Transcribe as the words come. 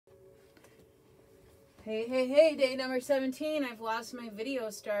Hey, hey, hey, day number 17. I've lost my video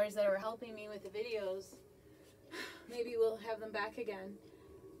stars that were helping me with the videos. Maybe we'll have them back again.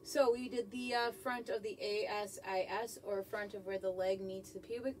 So we did the front of the ASIS, or front of where the leg meets the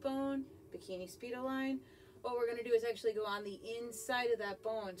pubic bone, bikini speedo line. What we're going to do is actually go on the inside of that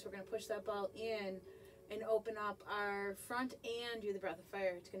bone. So we're going to push that ball in and open up our front and do the breath of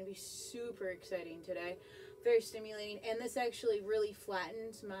fire. It's going to be super exciting today. Very stimulating. And this actually really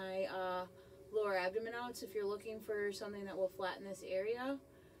flattens my lower abdomen out. So if you're looking for something that will flatten this area,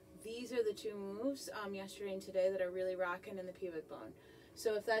 these are the two moves yesterday and today that are really rocking in the pubic bone.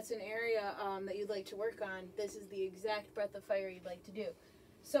 So if that's an area that you'd like to work on, this is the exact breath of fire you'd like to do.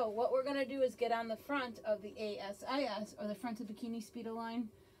 So what we're going to do is get on the front of the ASIS, or the front of the bikini speedo line.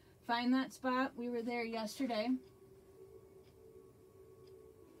 Find that spot. We were there yesterday.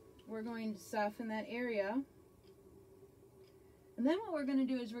 We're going to soften that area. And then what we're going to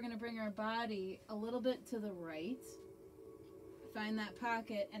do is we're going to bring our body a little bit to the right. Find that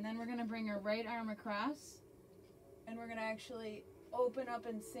pocket. And then we're going to bring our right arm across. And we're going to actually open up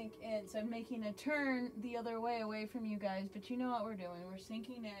and sink in. So I'm making a turn the other way away from you guys. But you know what we're doing. We're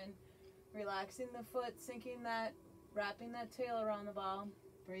sinking in. Relaxing the foot. Sinking that. Wrapping that tail around the ball.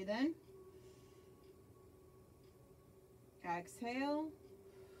 Breathe in. Exhale.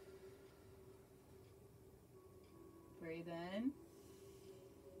 Breathe in.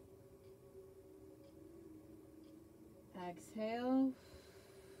 Exhale.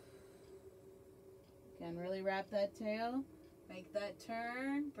 Again, really wrap that tail. Make that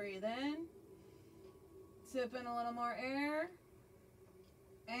turn. Breathe in. Sip in a little more air.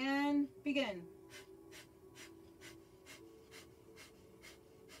 And begin.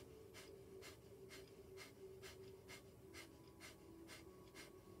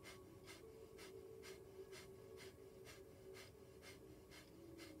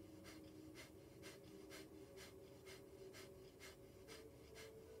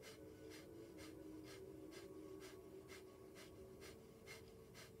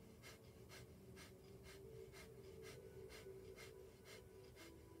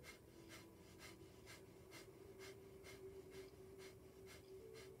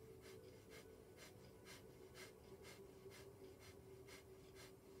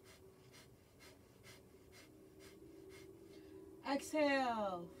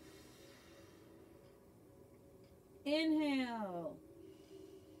 Exhale. Inhale.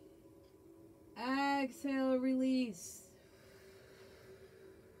 Exhale, release.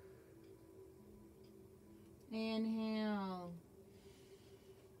 Inhale.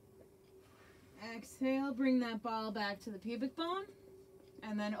 Exhale, bring that ball back to the pubic bone.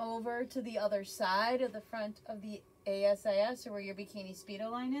 And then over to the other side of the front of the ASIS, or where your bikini speedo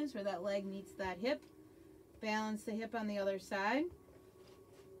line is, where that leg meets that hip. Balance the hip on the other side.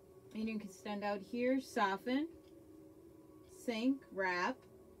 And you can extend out here, soften, sink, wrap.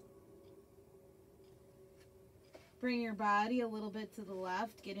 Bring your body a little bit to the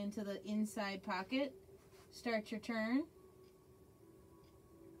left, get into the inside pocket. Start your turn.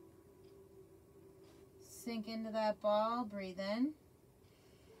 Sink into that ball, breathe in.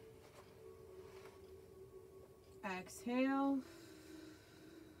 Exhale.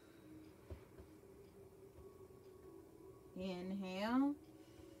 Inhale.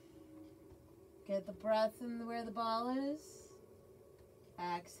 Get the breath in where the ball is.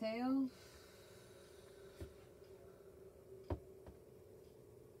 Exhale.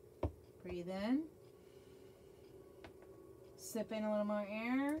 Breathe in. Sip in a little more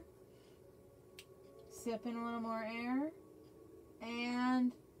air. Sip in a little more air.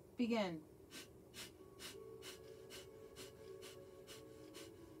 And begin.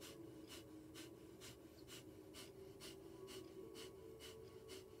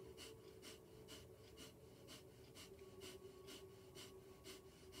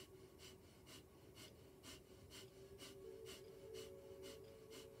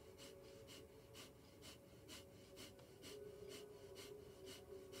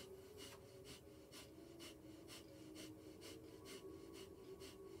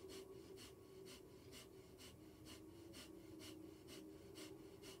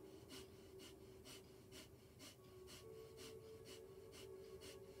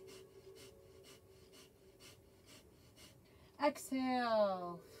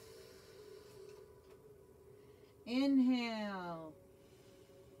 Exhale. Inhale.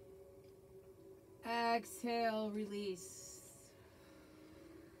 Exhale, release.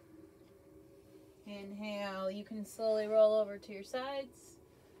 Inhale. You can slowly roll over to your sides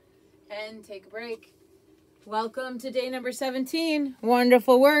and take a break. Welcome to day number 17.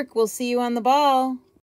 Wonderful work. We'll see you on the ball.